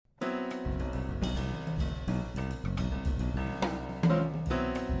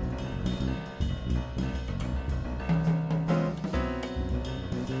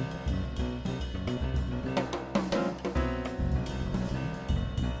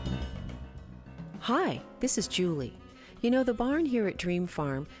Hi, this is Julie. You know, the barn here at Dream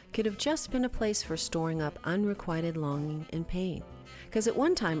Farm could have just been a place for storing up unrequited longing and pain. Because at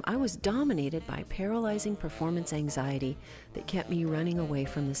one time I was dominated by paralyzing performance anxiety that kept me running away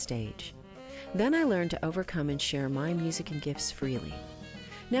from the stage. Then I learned to overcome and share my music and gifts freely.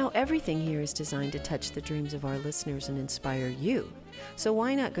 Now everything here is designed to touch the dreams of our listeners and inspire you. So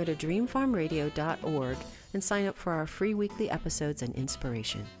why not go to dreamfarmradio.org and sign up for our free weekly episodes and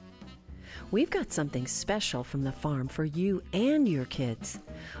inspiration. We've got something special from the farm for you and your kids.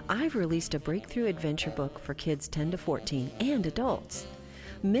 I've released a breakthrough adventure book for kids 10 to 14 and adults.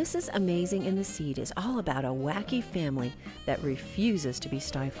 Mrs. Amazing and the Seed is all about a wacky family that refuses to be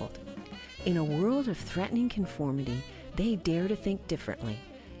stifled. In a world of threatening conformity, they dare to think differently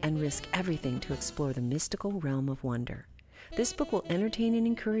and risk everything to explore the mystical realm of wonder. This book will entertain and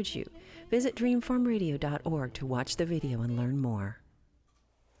encourage you. Visit dreamfarmradio.org to watch the video and learn more.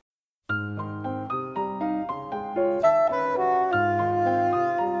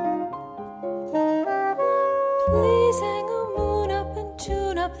 Please hang a moon up and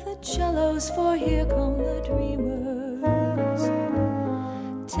tune up the cellos, for here come the dreamers.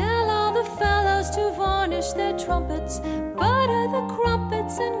 Tell all the fellows to varnish their trumpets, butter the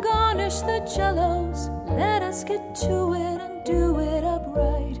crumpets and garnish the cellos. Let us get to it and do it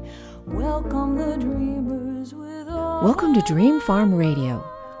upright. Welcome the dreamers with all. Welcome to Dream Farm Radio.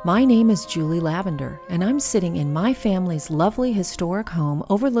 My name is Julie Lavender, and I'm sitting in my family's lovely historic home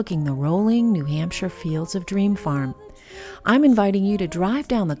overlooking the rolling New Hampshire fields of Dream Farm. I'm inviting you to drive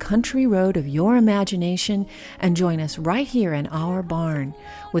down the country road of your imagination and join us right here in our barn,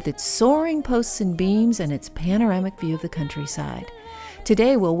 with its soaring posts and beams and its panoramic view of the countryside.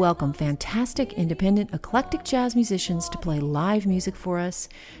 Today we'll welcome fantastic, independent, eclectic jazz musicians to play live music for us,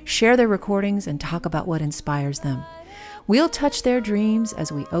 share their recordings, and talk about what inspires them. We'll touch their dreams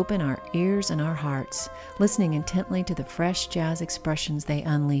as we open our ears and our hearts, listening intently to the fresh jazz expressions they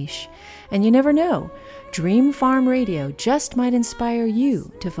unleash. And you never know, Dream Farm Radio just might inspire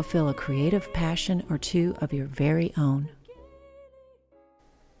you to fulfill a creative passion or two of your very own.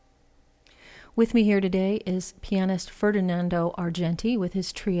 With me here today is pianist Ferdinando Argenti with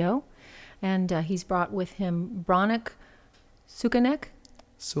his trio, and he's brought with him Branek Suchanek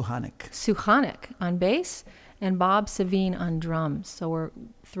on bass, and Bob Savine on drums. So we're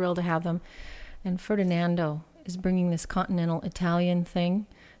thrilled to have them. And Ferdinando is bringing this continental Italian thing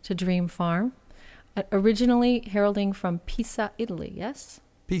to Dream Farm, originally heralding from Pisa, Italy, yes?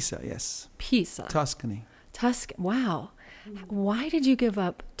 Pisa, yes. Pisa. Tuscany. Wow. Why did you give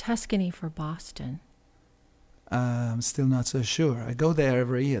up Tuscany for Boston? I'm still not so sure. I go there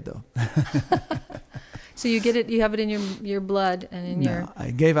every year, though. So you get it. You have it in your blood and in your. No,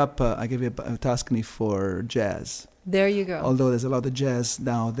 I gave up Tuscany for jazz. There you go. Although there's a lot of jazz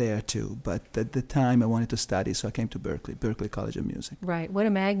now there too, but at the time I wanted to study, so I came to Berkeley College of Music. Right. What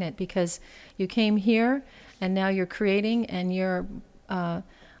a magnet! Because you came here, and now you're creating, and you're a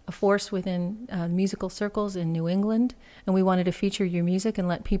force within musical circles in New England. And we wanted to feature your music and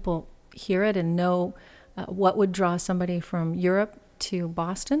let people hear it and know what would draw somebody from Europe to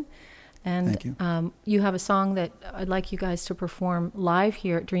Boston. And thank you. You have a song that I'd like you guys to perform live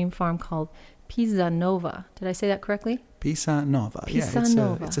here at Dream Farm called Pisa Nova. Did I say that correctly? Pisa Nova. Pisa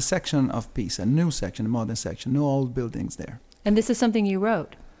Nova. It's a section of Pisa, a new section, a modern section, no old buildings there. And this is something you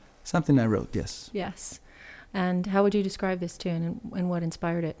wrote? Something I wrote, yes. Yes. And how would you describe this tune and what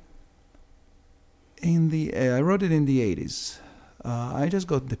inspired it? I wrote it in the 80s. I just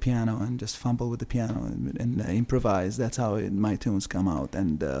go to the piano and just fumble with the piano and improvise. That's how my tunes come out.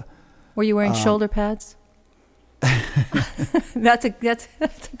 And were you wearing shoulder pads? That's a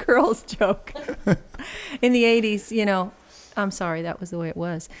girl's joke. In the 80s, I'm sorry, that was the way it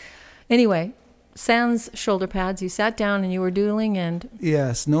was. Anyway, sans shoulder pads, you sat down and you were doodling and...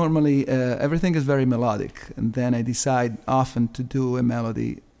 Yes, normally everything is very melodic. And then I decide often to do a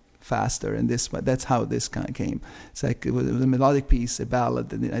melody faster, and that's how this kind of came. It's like it was a melodic piece, a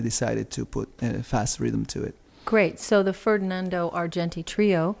ballad, and I decided to put a fast rhythm to it. Great. So the Ferdinando Argenti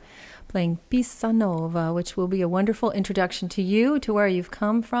Trio playing Pisa Nova, which will be a wonderful introduction to you, to where you've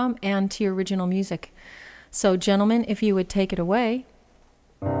come from, and to your original music. So, gentlemen, if you would take it away.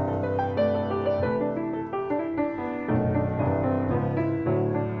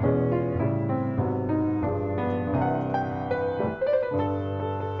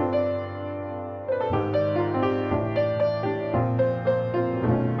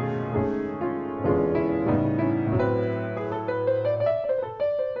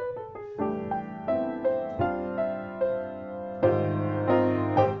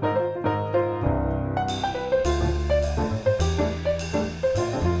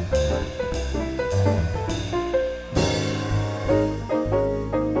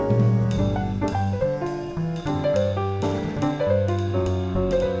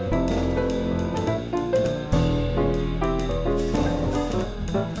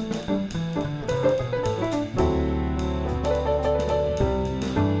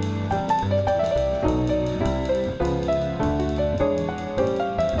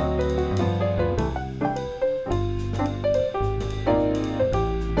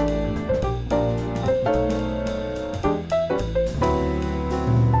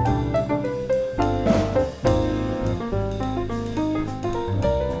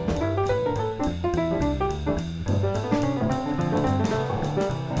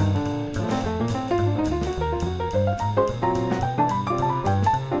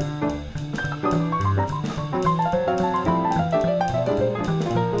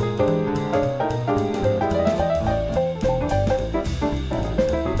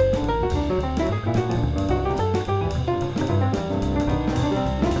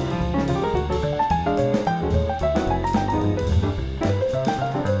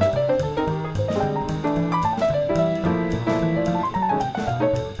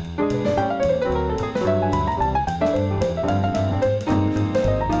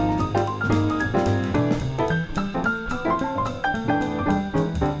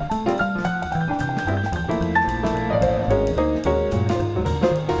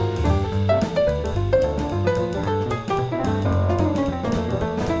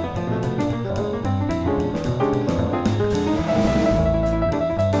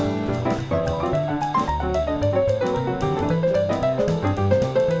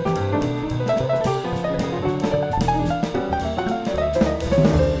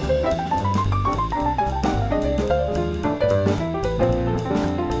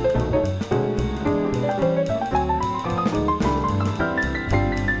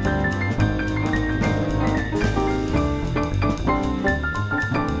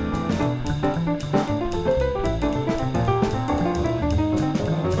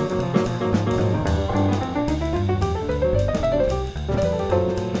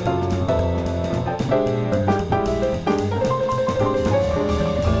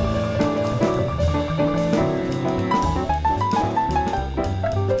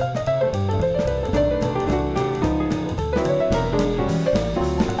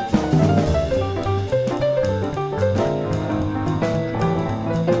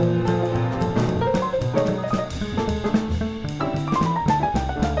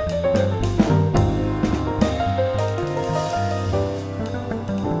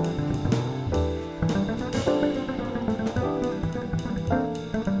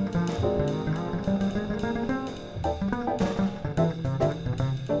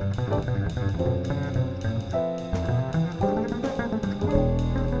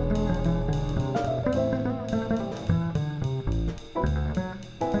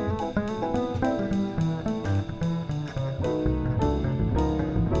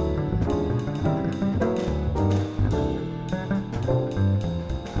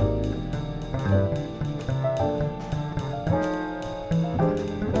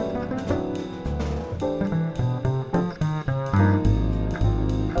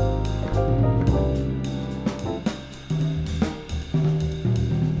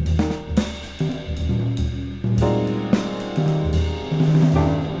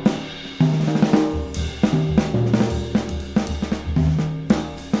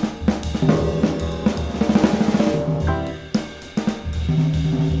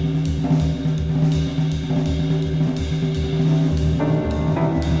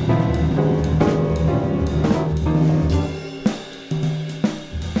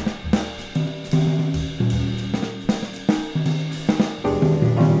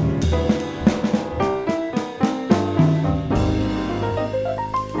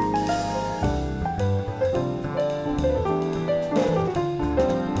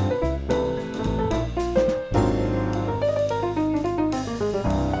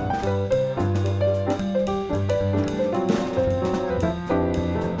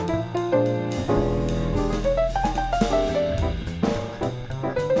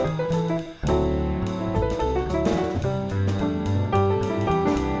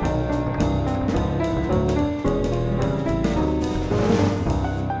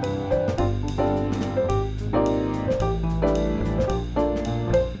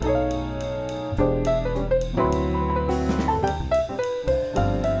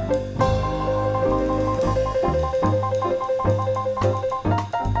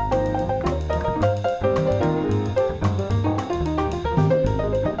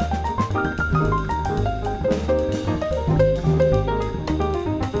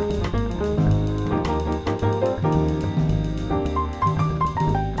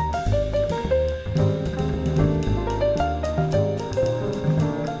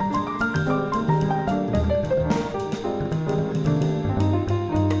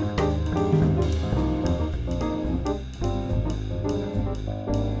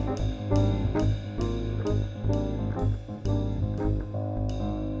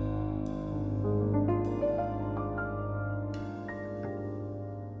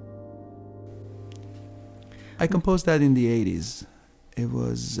 I composed that in the 80s. It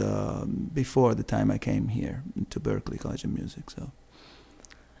was before the time I came here to Berklee College of Music. So.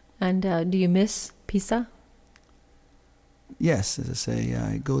 And do you miss Pisa? Yes, as I say,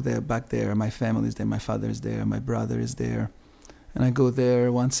 I go there, back there. My family is there, my father is there, my brother is there. And I go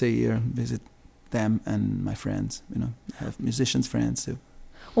there once a year, visit them and my friends. You know, I have musicians friends too.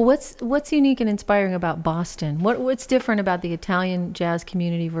 Well, what's unique and inspiring about Boston? What's different about the Italian jazz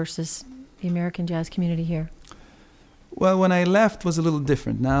community versus the American jazz community here? Well, when I left, it was a little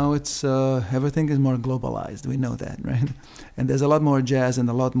different. Now it's everything is more globalized. We know that, right? And there's a lot more jazz and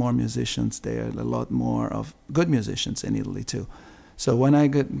a lot more musicians there. A lot more of good musicians in Italy too. So when I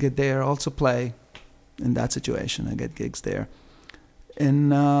get there, I also play in that situation. I get gigs there. In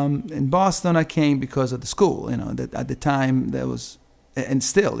Boston, I came because of the school. You know, that at the time there was, and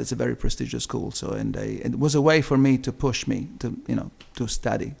still it's a very prestigious school. So it was a way for me to push me to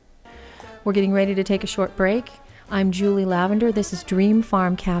study. We're getting ready to take a short break. I'm Julie Lavender. This is Dream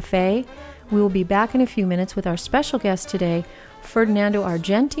Farm Cafe. We will be back in a few minutes with our special guest today, Ferdinando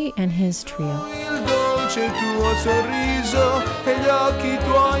Argenti and his trio. Il dolce tuo sorriso e gli occhi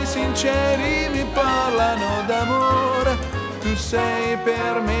tuoi sinceri mi parlano d'amore. Tu sei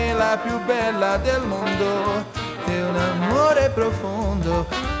per me la più bella del mondo e un amore profondo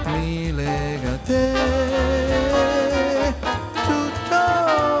mi lega a te.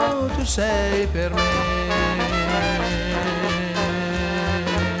 Tutto tu sei per me.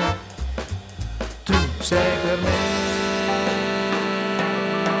 Sei per me.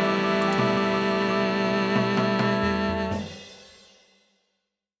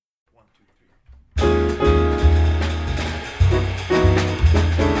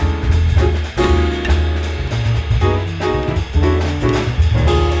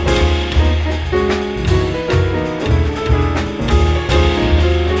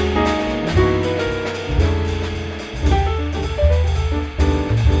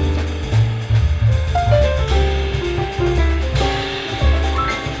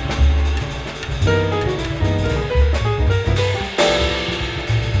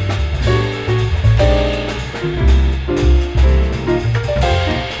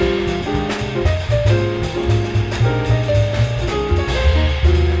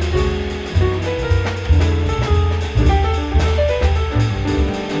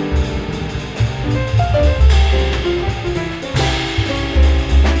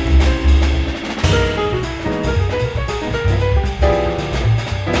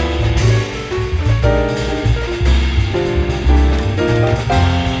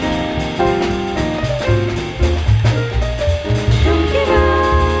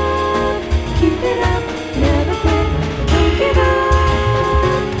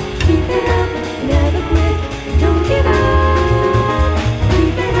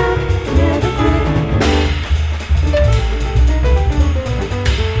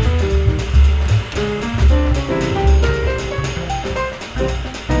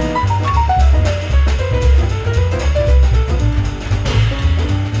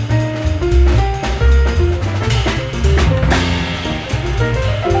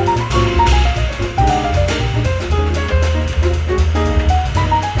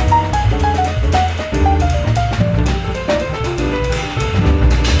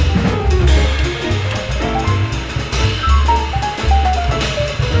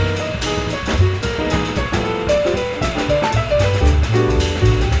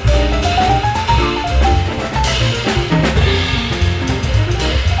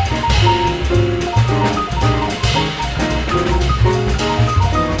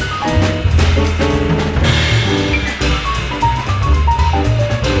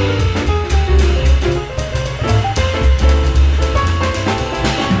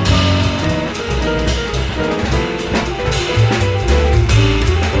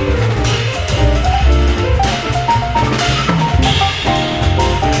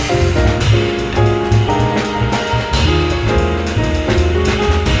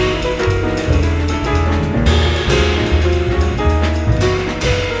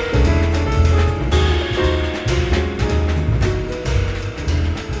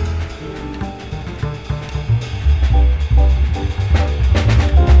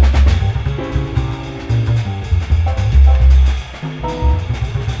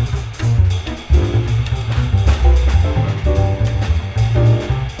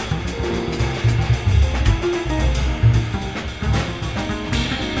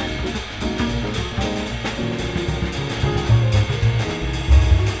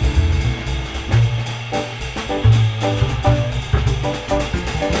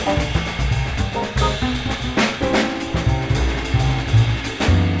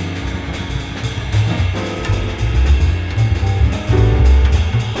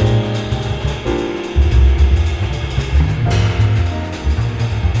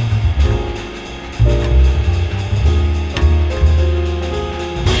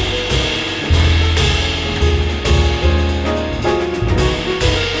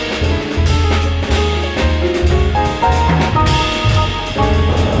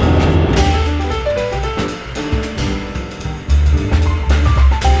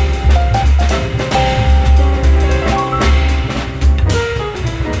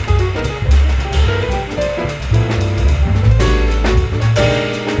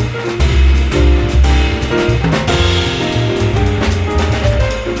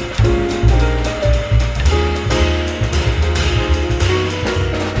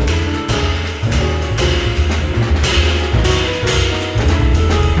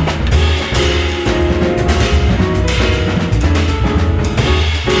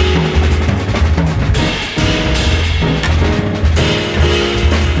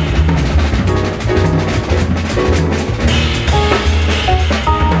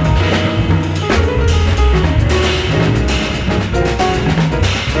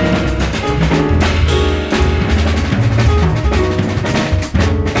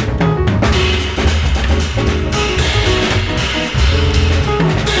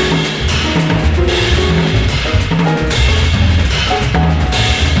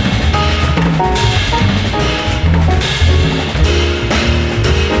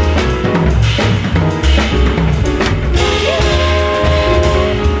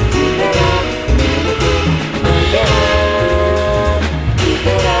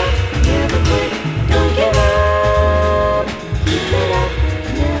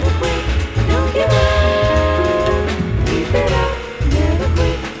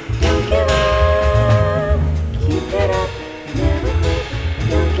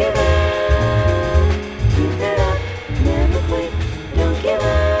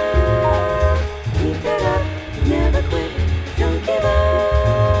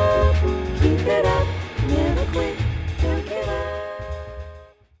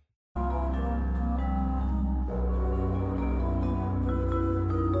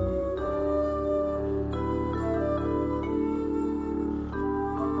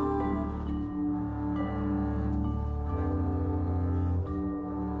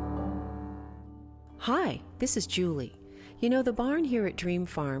 Hi, this is Julie. You know, the barn here at Dream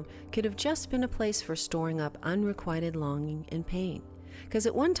Farm could have just been a place for storing up unrequited longing and pain. Because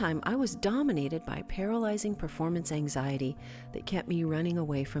at one time I was dominated by paralyzing performance anxiety that kept me running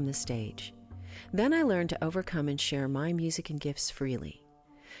away from the stage. Then I learned to overcome and share my music and gifts freely.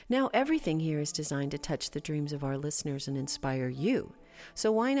 Now everything here is designed to touch the dreams of our listeners and inspire you.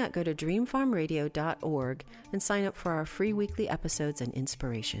 So why not go to dreamfarmradio.org and sign up for our free weekly episodes and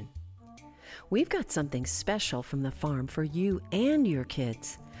inspiration. We've got something special from the farm for you and your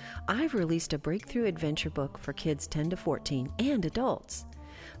kids. I've released a breakthrough adventure book for kids 10 to 14 and adults.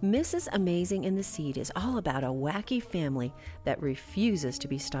 Mrs. Amazing and the Seed is all about a wacky family that refuses to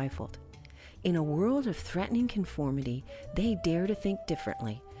be stifled. In a world of threatening conformity, they dare to think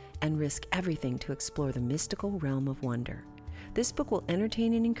differently and risk everything to explore the mystical realm of wonder. This book will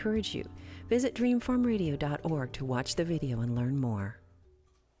entertain and encourage you. Visit dreamfarmradio.org to watch the video and learn more.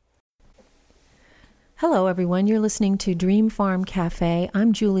 Hello, everyone. You're listening to Dream Farm Cafe.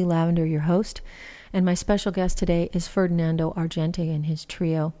 I'm Julie Lavender, your host, and my special guest today is Ferdinando Argenti and his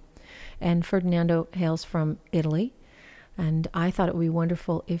trio. And Ferdinando hails from Italy, and I thought it would be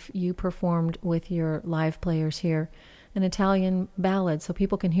wonderful if you performed with your live players here an Italian ballad so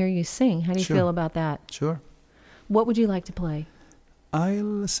people can hear you sing. How do you feel about that? Sure. What would you like to play?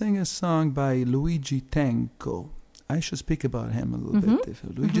 I'll sing a song by Luigi Tenco. I should speak about him a little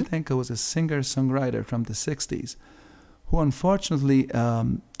bit. Luigi Tenco was a singer-songwriter from the 60s who unfortunately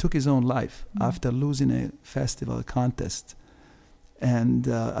took his own life after losing a festival contest and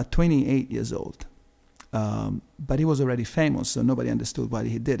at 28 years old. But he was already famous, so nobody understood why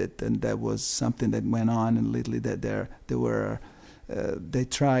he did it. And that was something that went on in Italy, that they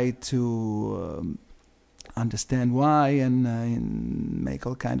tried to understand why and make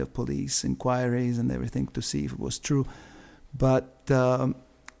all kind of police inquiries and everything to see if it was true. But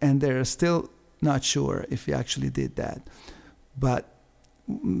and they're still not sure if he actually did that. But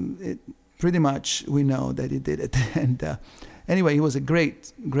pretty much we know that he did it. And anyway, he was a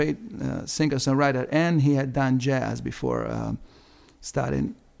great singer-songwriter, and he had done jazz before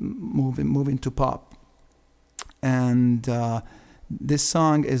starting moving to pop. And this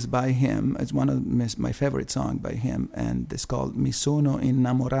song is by him. It's one of my favorite songs by him, and it's called Mi sono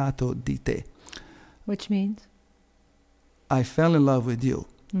innamorato di te. Which means? I fell in love with you.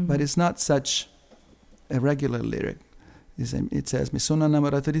 But it's not such a regular lyric. It says, Mi sono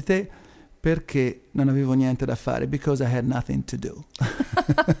innamorato di te perché non avevo niente da fare, because I had nothing to do.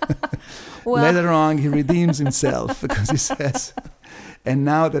 Well. Later on, he redeems himself because he says, and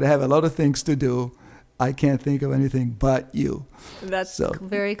now that I have a lot of things to do, I can't think of anything but you. That's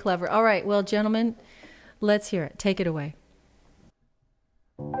very clever. All right, well, gentlemen, let's hear it. Take it away.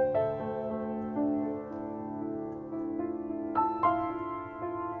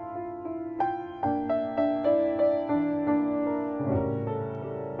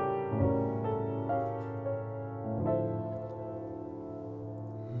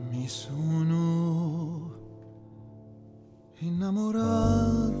 Mi sono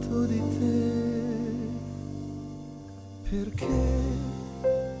innamorato di te perché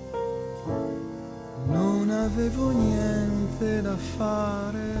non avevo niente da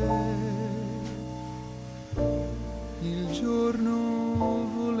fare. Il giorno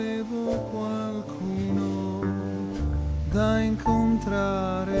volevo qualcuno da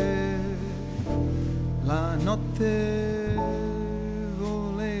incontrare, la notte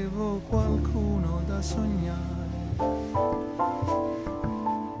volevo qualcuno da sognare.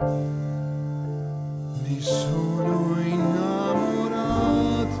 Mi sono innamorato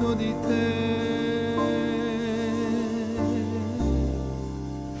di te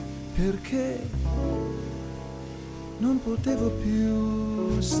perché non potevo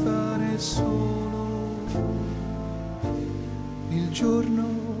più stare solo. Il giorno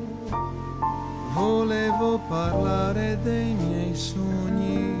volevo parlare dei miei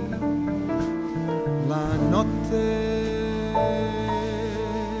sogni, la notte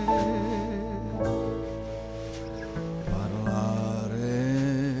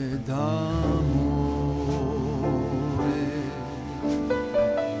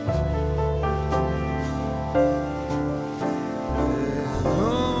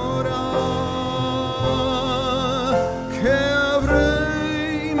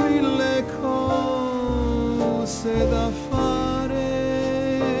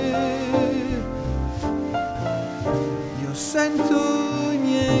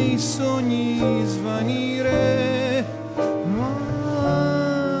sogni svanire, ma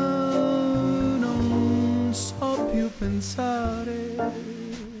non so più pensare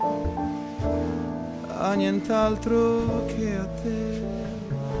a nient'altro che a te.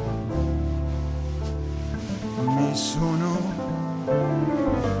 mi sono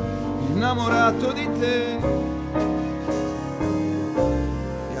innamorato di te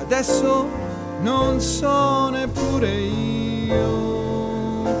e adesso non so neppure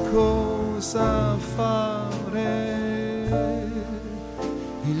io cosa fare.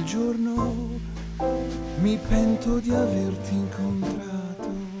 Il giorno mi pento di averti incontrato,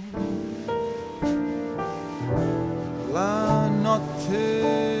 la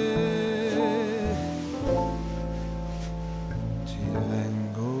notte ti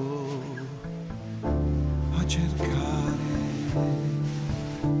vengo a cercare.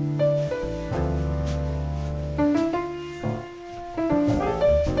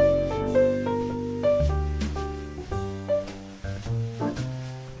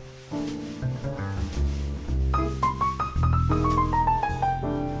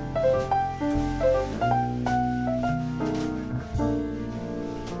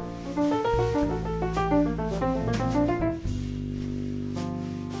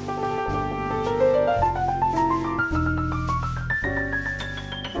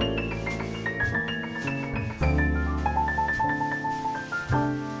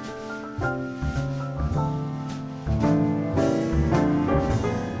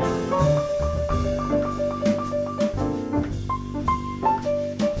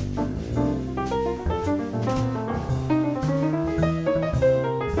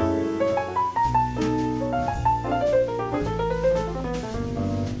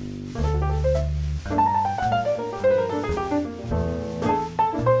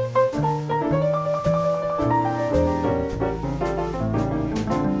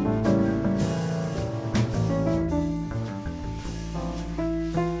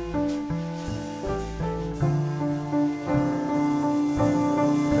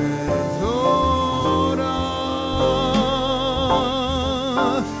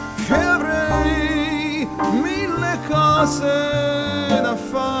 Da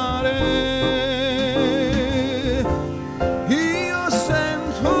fare, io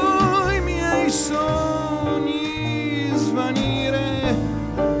sento i miei sogni svanire,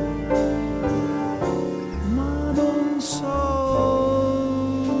 ma non so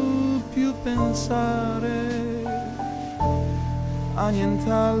più pensare a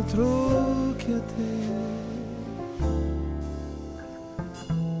nient'altro che a te.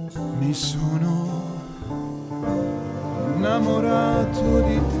 Mi sono innamorato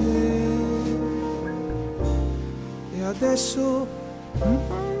di te e adesso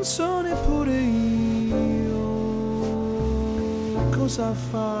non so neppure io cosa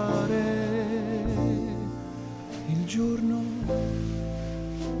fare. Il giorno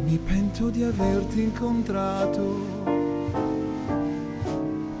mi pento di averti incontrato,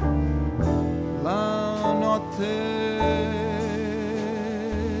 la notte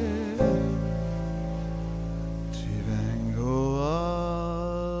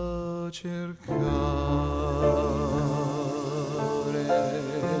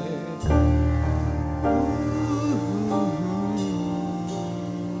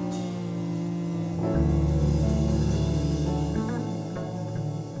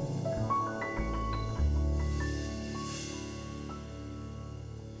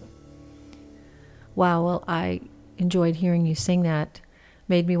Wow, well, I enjoyed hearing you sing that.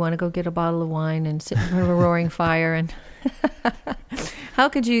 Made me want to go get a bottle of wine and sit in front of a roaring fire. And how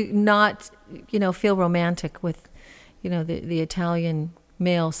could you not, feel romantic with, the Italian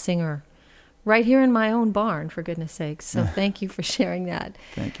male singer right here in my own barn, for goodness sakes. So thank you for sharing that.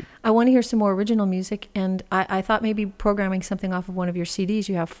 Thank you. I want to hear some more original music, and I thought maybe programming something off of one of your CDs.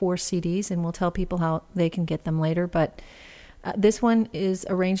 You have 4 CDs, and we'll tell people how they can get them later, but this one is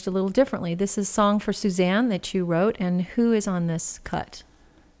arranged a little differently. This is Song for Suzanne that you wrote, and who is on this cut?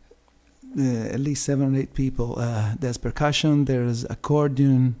 At least 7 or 8 people. There's percussion, there's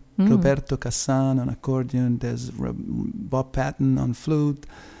accordion, Roberto Cassan on accordion, there's Bob Patton on flute,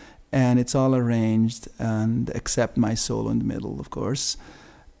 and it's all arranged, and except my solo in the middle, of course.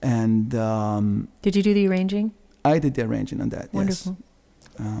 And did you do the arranging? I did the arranging on that. Wonderful.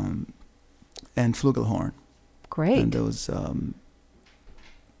 Yes. And flugelhorn. Great. And those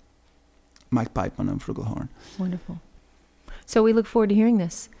Mike Pipeman on flugelhorn. Wonderful. So we look forward to hearing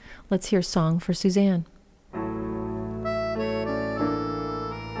this. Let's hear Song for Suzanne.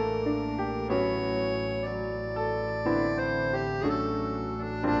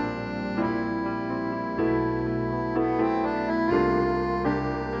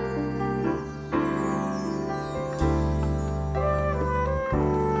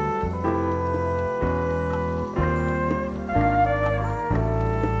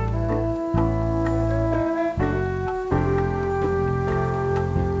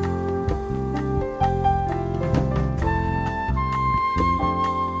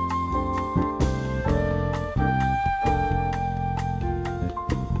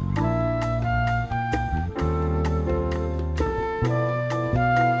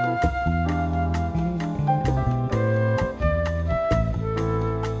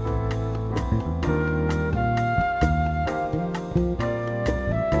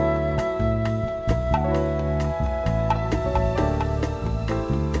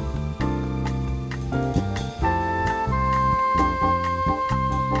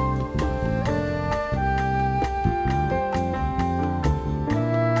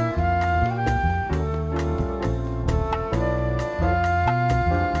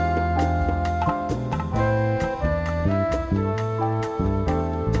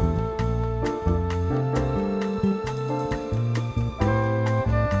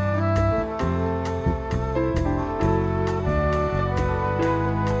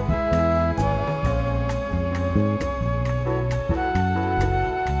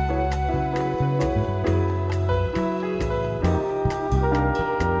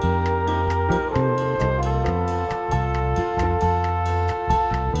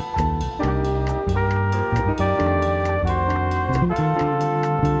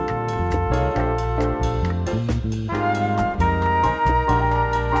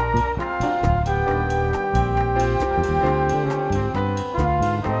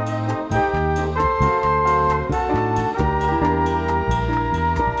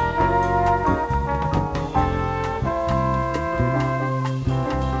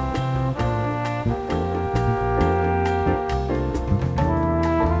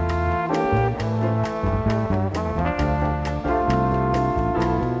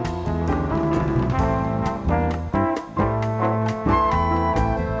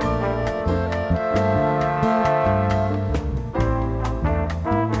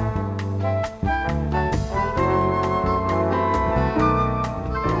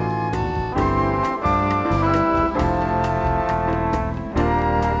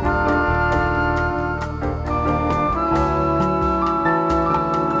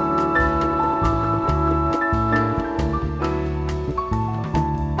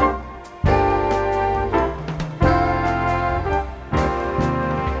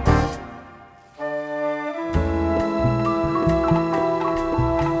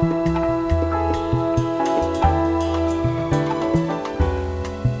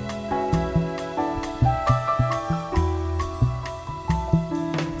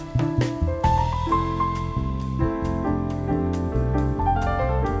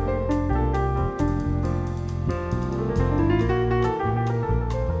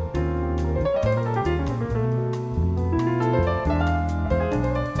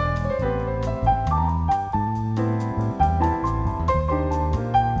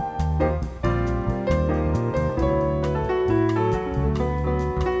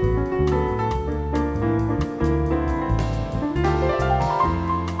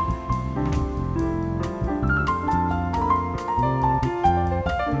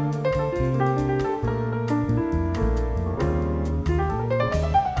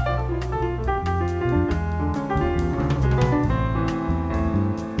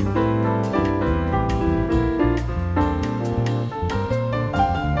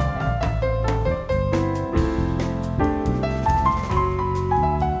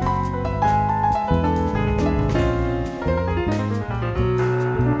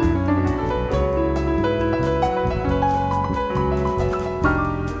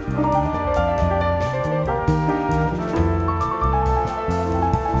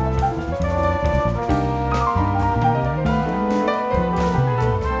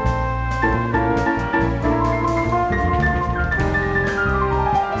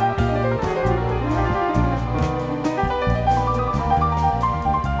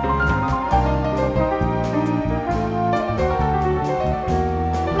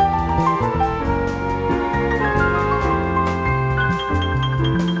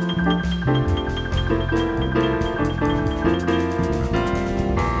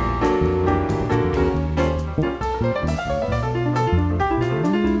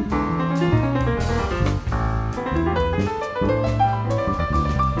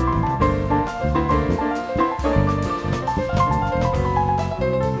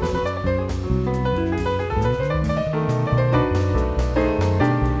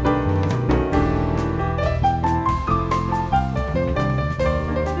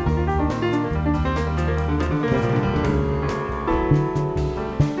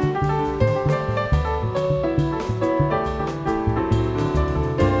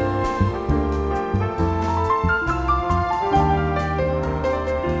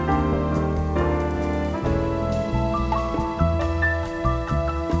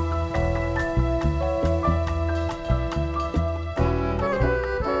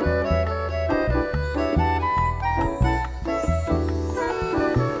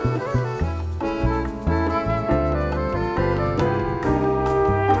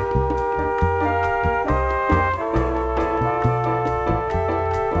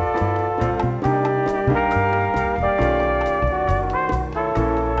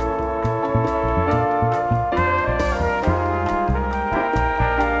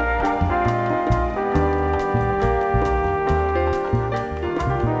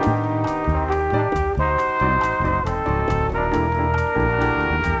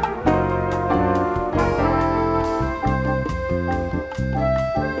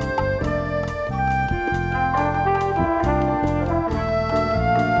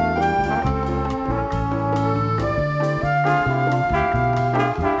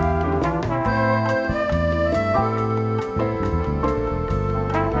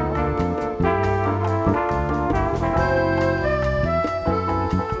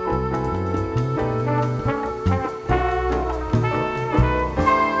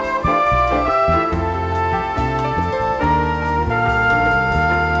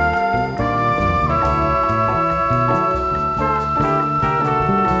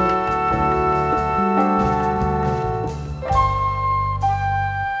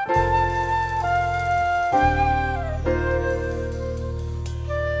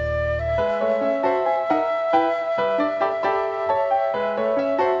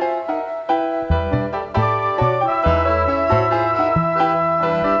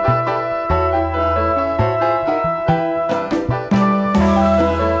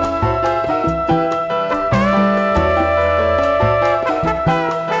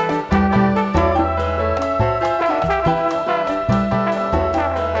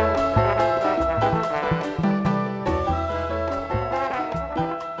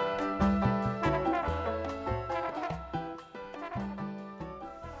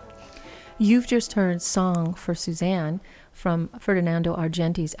 You've just heard Song for Suzanne from Ferdinando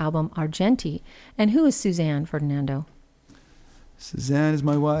Argenti's album Argenti. And who is Suzanne, Ferdinando? Suzanne is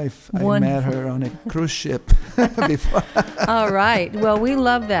my wife. Wonderful. I met her on a cruise ship before. All right. Well, we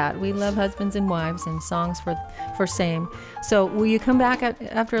love that. We love husbands and wives and songs for same. So will you come back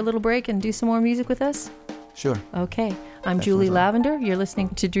after a little break and do some more music with us? Sure. Okay. I'm Definitely. Julie Lavender. You're listening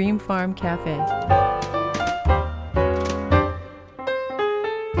to Dream Farm Cafe.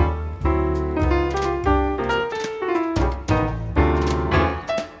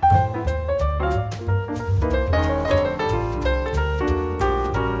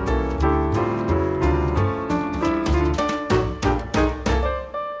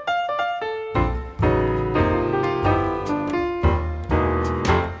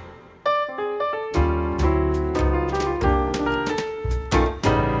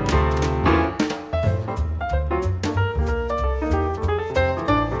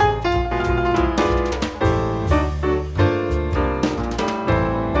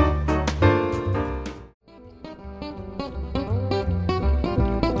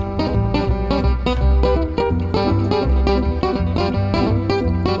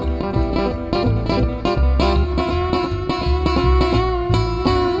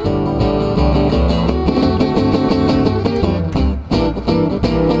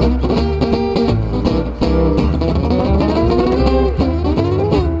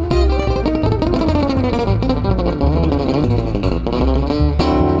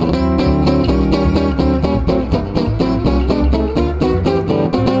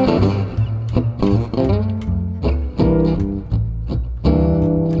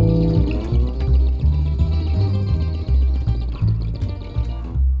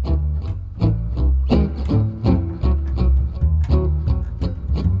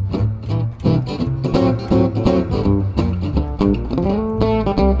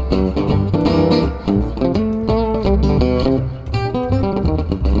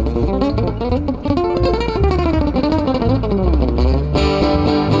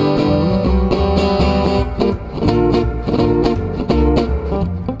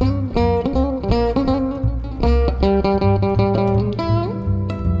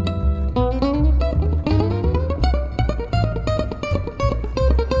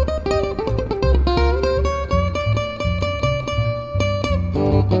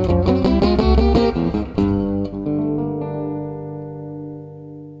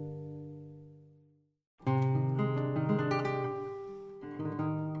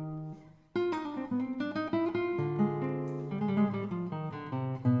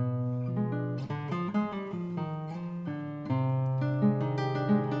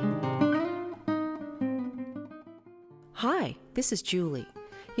 Hi, this is Julie.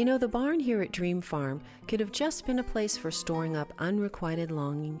 You know, the barn here at Dream Farm could have just been a place for storing up unrequited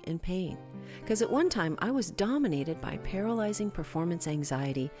longing and pain. Because at one time I was dominated by paralyzing performance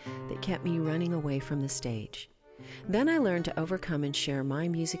anxiety that kept me running away from the stage. Then I learned to overcome and share my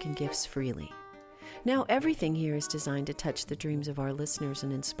music and gifts freely. Now everything here is designed to touch the dreams of our listeners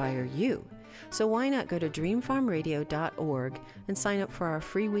and inspire you. So why not go to dreamfarmradio.org and sign up for our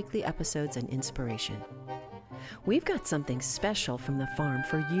free weekly episodes and inspiration. We've got something special from the farm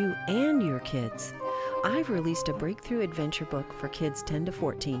for you and your kids. I've released a breakthrough adventure book for kids 10 to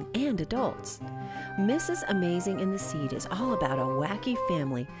 14 and adults. Mrs. Amazing in the Seed is all about a wacky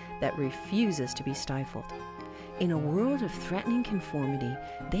family that refuses to be stifled. In a world of threatening conformity,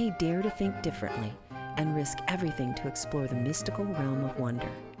 they dare to think differently and risk everything to explore the mystical realm of wonder.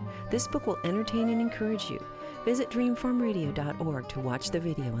 This book will entertain and encourage you. Visit dreamfarmradio.org to watch the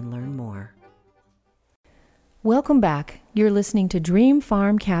video and learn more. Welcome back. You're listening to Dream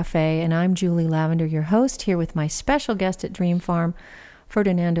Farm Cafe, and I'm Julie Lavender, your host, here with my special guest at Dream Farm,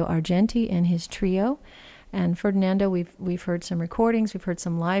 Ferdinando Argenti and his trio. And Ferdinando, we've heard some recordings, we've heard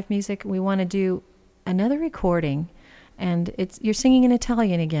some live music. We want to do another recording, and you're singing in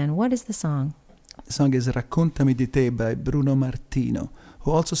Italian again. What is the song? The song is Raccontami di te by Bruno Martino,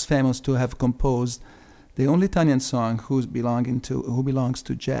 who also is famous to have composed the only Italian song who belongs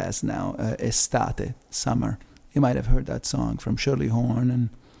to jazz now, Estate, Summer. You might have heard that song from Shirley Horn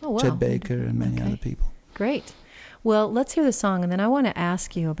and Chet Baker and many other people. Great. Well, let's hear the song, and then I want to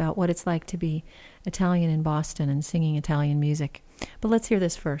ask you about what it's like to be Italian in Boston and singing Italian music. But let's hear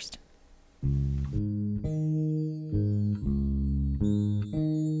this first.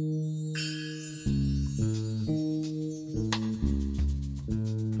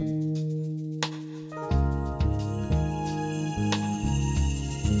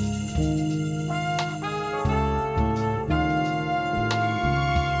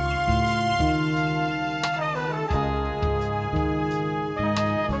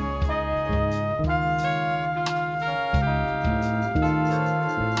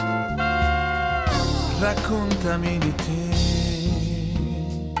 Raccontami di te,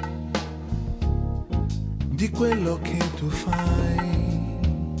 di quello che tu fai,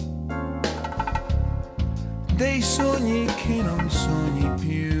 dei sogni che non sogni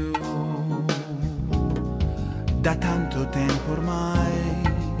più, da tanto tempo ormai.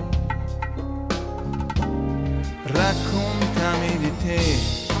 Raccontami di te,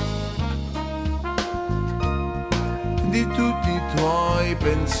 di tutti i tuoi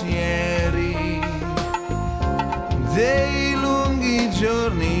pensieri, dei lunghi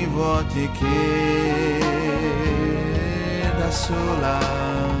giorni vuoti che da sola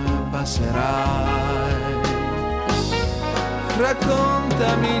passerai.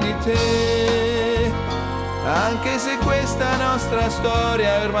 Raccontami di te, anche se questa nostra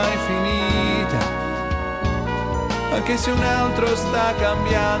storia è ormai finita, anche se un altro sta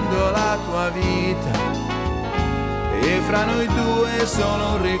cambiando la tua vita, e fra noi due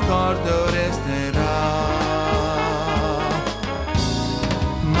solo un ricordo resterà.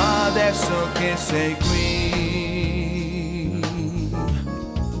 Ma adesso che sei qui,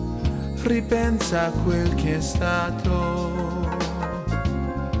 ripensa a quel che è stato,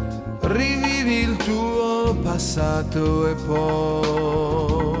 rivivi il tuo passato e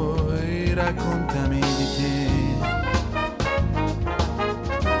poi raccontami di te.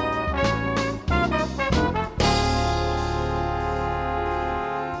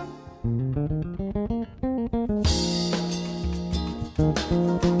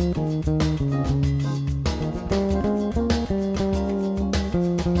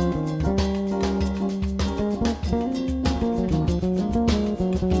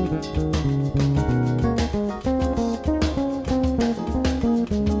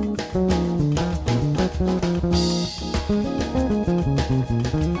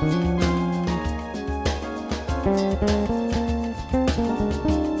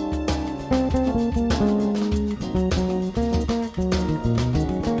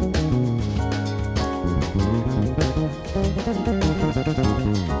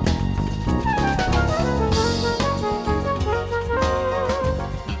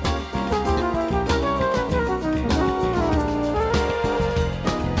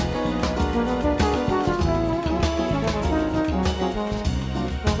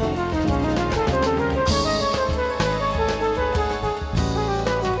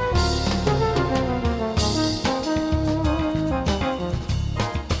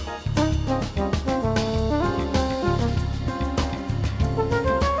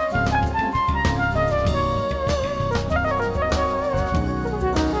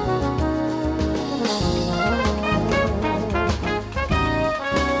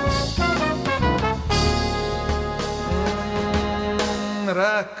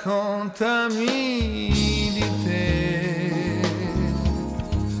 Raccontami di te,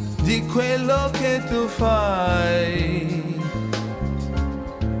 di quello che tu fai,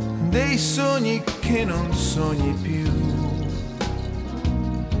 dei sogni che non sogni più,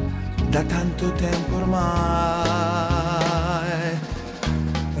 da tanto tempo ormai.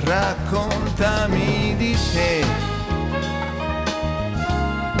 Raccontami di te,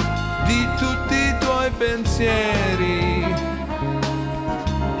 di tutti i tuoi pensieri,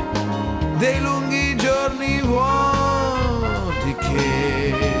 dei lunghi giorni vuoti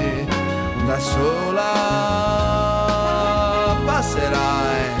che da sola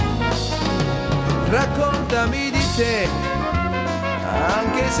passerai. Raccontami di te,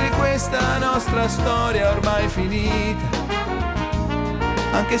 anche se questa nostra storia è ormai finita,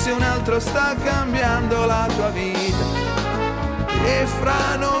 anche se un altro sta cambiando la tua vita, e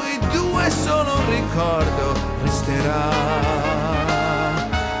fra noi due solo un ricordo resterà.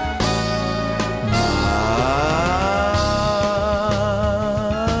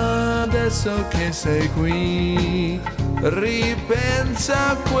 Adesso che sei qui, ripensa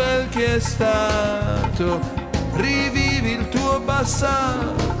a quel che è stato, rivivi il tuo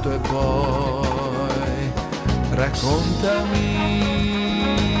passato e poi raccontami,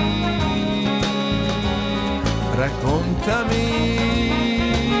 raccontami,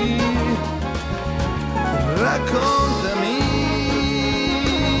 raccontami.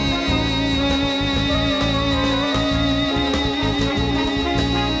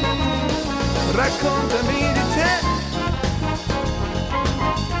 Raccontami di te,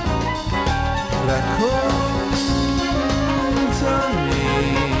 raccontami.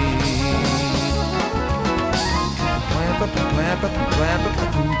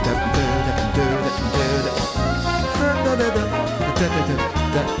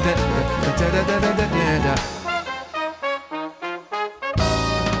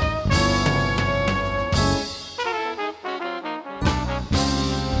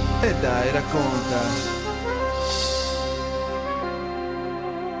 E dai, racconta.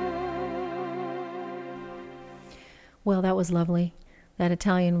 Well, that was lovely. That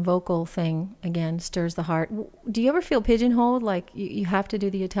Italian vocal thing, again, stirs the heart. Do you ever feel pigeonholed, like you have to do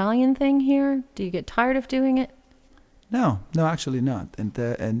the Italian thing here? Do you get tired of doing it? No, actually not.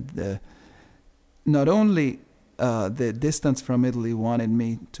 And not only the distance from Italy wanted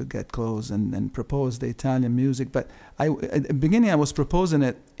me to get close and propose the Italian music, but at the beginning I was proposing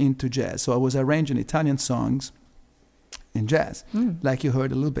it into jazz. So I was arranging Italian songs in jazz, like you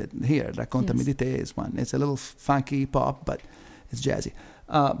heard a little bit here. Raccontami di te is one. It's a little funky pop, but it's jazzy.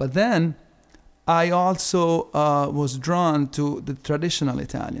 But then I also was drawn to the traditional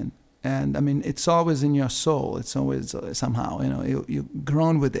Italian. And I mean, it's always in your soul. It's always somehow, you've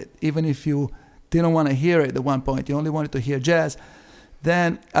grown with it. Even if you didn't want to hear it at one point, you only wanted to hear jazz.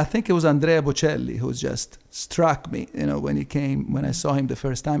 Then I think it was Andrea Bocelli who just struck me, when I saw him the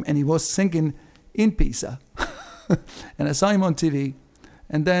first time. And he was singing in Pisa. And I saw him on TV.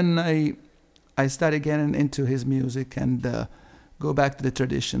 And then I started getting into his music and go back to the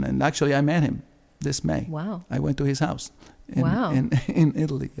tradition. And actually, I met him this May. Wow. I went to his house in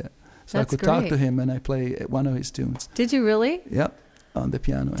Italy. Yeah. So That's I could great. talk to him and I play one of his tunes. Did you really? Yep, on the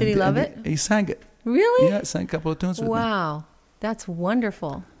piano. Did he love it? He sang it. Really? Yeah, sang a couple of tunes with me. Wow. That's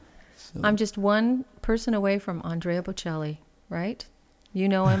wonderful. So, I'm just one person away from Andrea Bocelli, right? You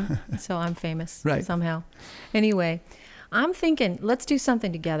know him, so I'm famous Right. somehow. Anyway, I'm thinking, let's do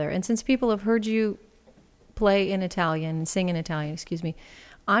something together. And since people have heard you play in Italian, sing in Italian,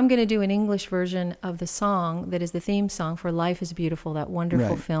 I'm going to do an English version of the song that is the theme song for Life is Beautiful, that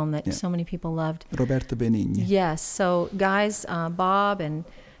wonderful Right. film that Yeah. so many people loved. Roberto Benigni. Yes. So, guys, Bob and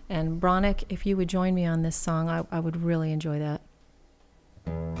Bronick, if you would join me on this song, I would really enjoy that.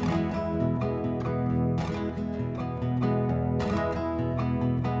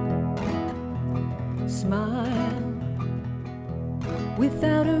 Smile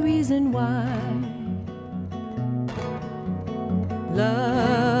without a reason why.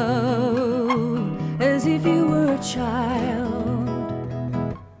 Love as if you were a child.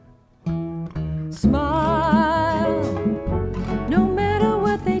 Smile no matter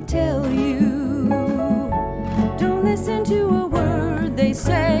what they tell you. Don't listen to a word they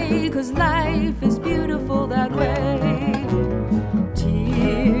say, 'cause life is beautiful that way.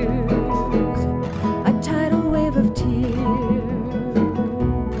 Tears, a tidal wave of tears.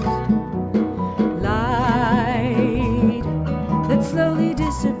 Light that slowly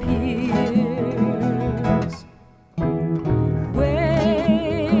disappears.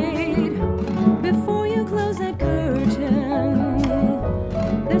 Wait before you close that curtain.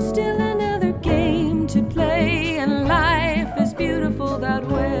 There's still another game to play, and life is beautiful that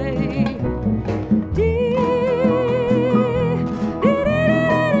way.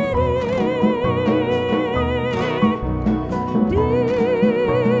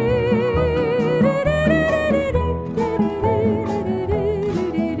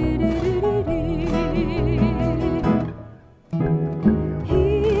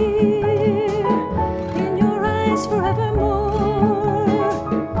 In your eyes forevermore,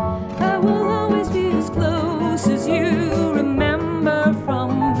 I will always be as close as you remember from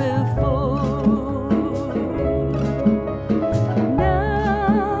before.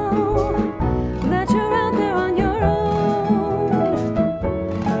 Now that you're out there on your own,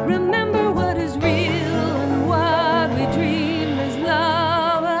 remember what is real and what we dream is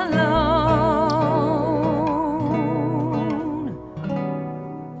love alone.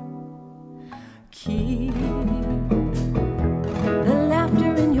 Keep the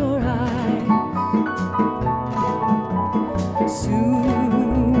laughter in your eyes.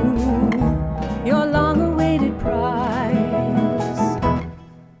 Soon, your long-awaited prize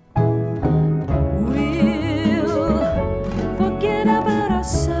will forget about our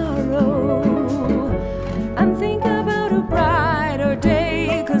sorrow and think about a brighter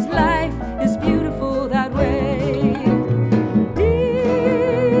day, 'cause life is beautiful that way.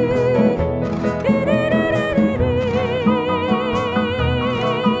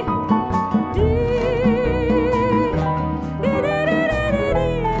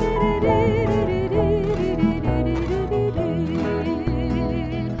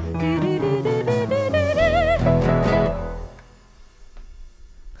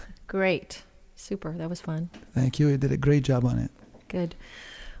 Great. Super. That was fun. Thank you. You did a great job on it. Good.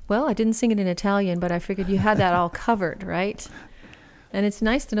 Well, I didn't sing it in Italian, but I figured you had that all covered, right? And it's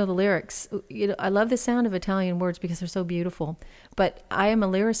nice to know the lyrics. You know, I love the sound of Italian words because they're so beautiful. But I am a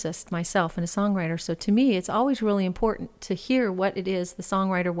lyricist myself and a songwriter, so to me it's always really important to hear what it is the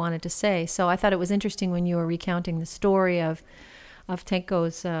songwriter wanted to say. So I thought it was interesting when you were recounting the story of of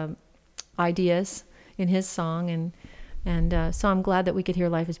Tenko's ideas in his song, and so I'm glad that we could hear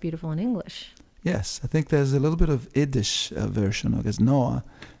 "Life Is Beautiful" in English. Yes, I think there's a little bit of Yiddish version, because Noah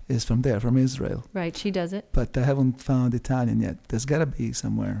is from there, from Israel. Right, she does it. But I haven't found Italian yet. There's got to be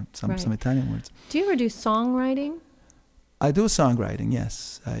somewhere some Italian words. Do you ever do songwriting? I do songwriting,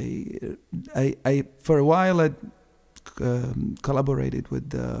 yes. I for a while I collaborated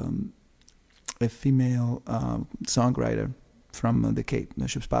with a female songwriter from the Cape.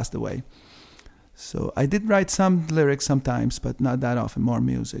 She's passed away. So I did write some lyrics sometimes, but not that often, more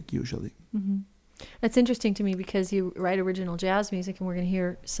music usually. Mm-hmm. That's interesting to me because you write original jazz music, and we're going to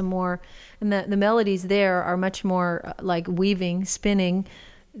hear some more. And the melodies there are much more like weaving, spinning,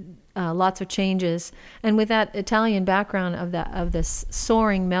 lots of changes. And with that Italian background of this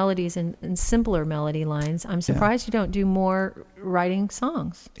soaring melodies and simpler melody lines, I'm surprised you don't do more writing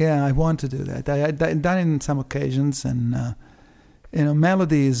songs. Yeah, I want to do that. I've done it in some occasions, and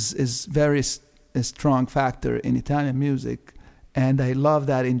melody is very a strong factor in Italian music, and I love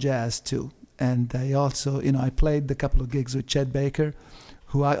that in jazz too. And I also, I played a couple of gigs with Chet Baker,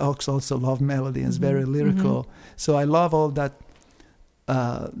 who I also love melody and is very lyrical. Mm-hmm. So I love all that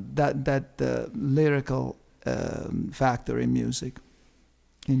lyrical factor in music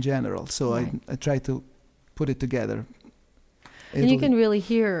in general. So I try to put it together. And you can really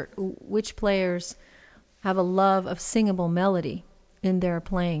hear which players have a love of singable melody in their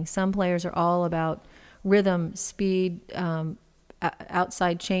playing. Some players are all about rhythm, speed,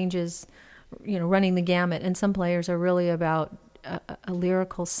 outside changes, running the gamut. And some players are really about a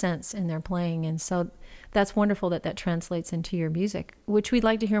lyrical sense in their playing. And so that's wonderful that translates into your music, which we'd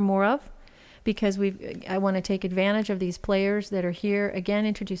like to hear more of, because I want to take advantage of these players that are here. Again,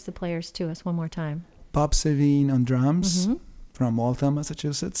 introduce the players to us one more time. Bob Savine on drums. Mm-hmm. From Waltham,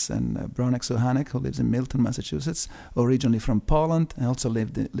 Massachusetts, and Bronek Sohanek, who lives in Milton, Massachusetts, originally from Poland, and also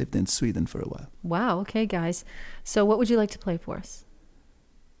lived in Sweden for a while. Wow, okay, guys. So what would you like to play for us?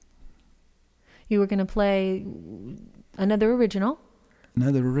 You were going to play another original.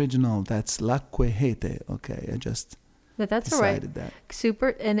 Another original, that's L'acque Hete. Okay, I just that's decided all right. that.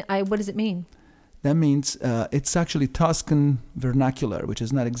 Super, and what does it mean? That means it's actually Tuscan vernacular, which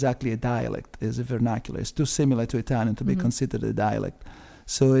is not exactly a dialect. It's a vernacular. It's too similar to Italian to be considered a dialect.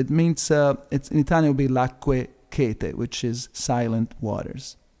 So it means, it's in Italian it would be l'acque chete, which is silent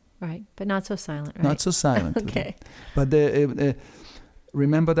waters. Right, but not so silent, right? Not so silent. Okay. But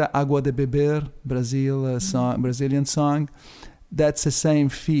remember the Agua de Beber Brazilian song? That's the same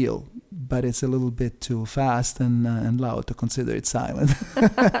feel, but it's a little bit too fast and loud to consider it silent.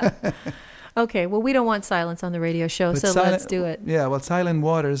 Okay, well, we don't want silence on the radio show, so let's do it. Yeah, well, silent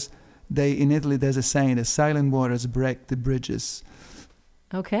waters, in Italy, there's a saying, the silent waters break the bridges.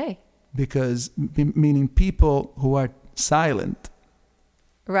 Okay. Because, meaning people who are silent.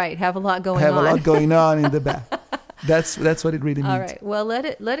 Right, have a lot going on. Have a lot going on in the back. That's what it really means. All right, well, let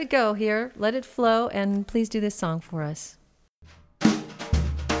it go here. Let it flow, and please do this song for us.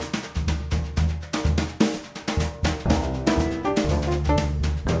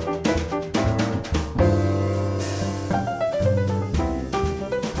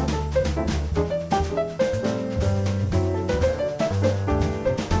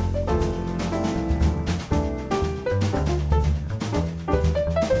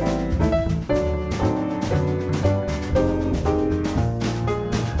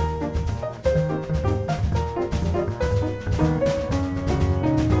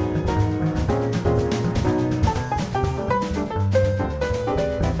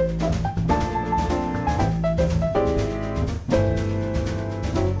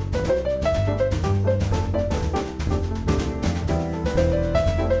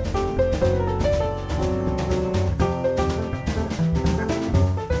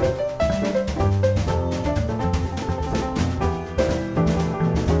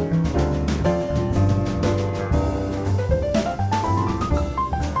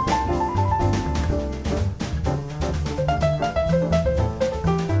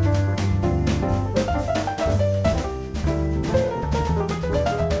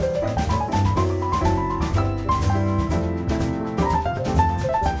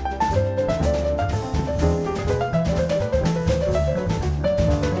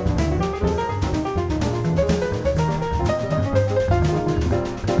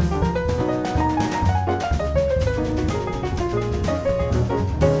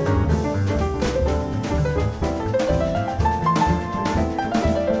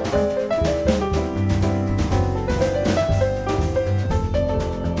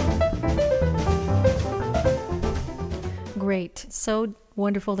 So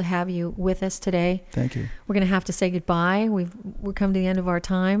wonderful to have you with us today. Thank you. We're going to have to say goodbye. We're come to the end of our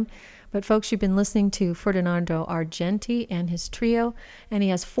time. But folks, you've been listening to Ferdinando Argenti and his trio, and he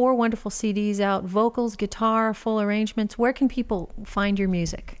has 4 wonderful CDs out, vocals, guitar, full arrangements. Where can people find your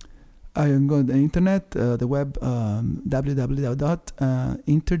music? I am going to the internet, the web,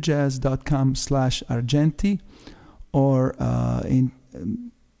 www.interjazz.com/Argenti or in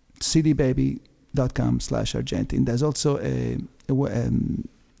cdbaby.com/Argenti. And there's also a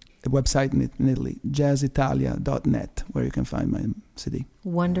website in Italy, jazzitalia.net, where you can find my CD.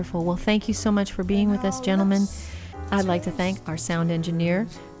 Wonderful. Well, thank you so much for being with us, gentlemen. I'd like to thank our sound engineer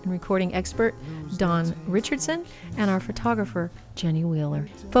and recording expert, Don Richardson, and our photographer, Jenny Wheeler.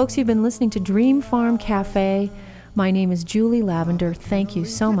 Folks, you've been listening to Dream Farm Cafe. My name is Julie Lavender. Thank you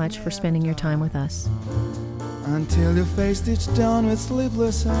so much for spending your time with us. Until your face stitched down with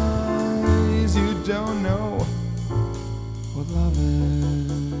sleepless eyes, you don't know what love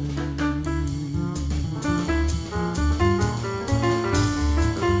is.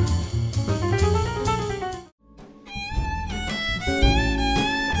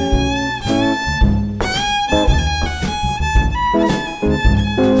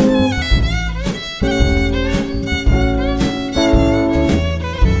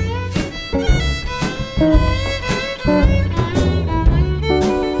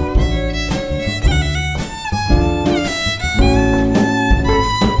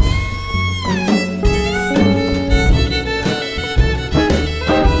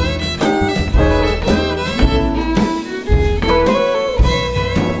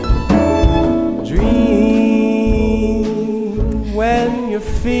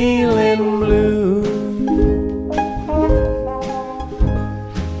 Feeling blue,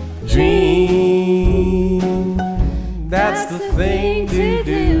 dream, that's the thing to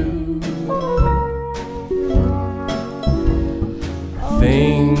do.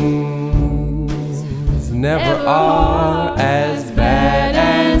 Things never are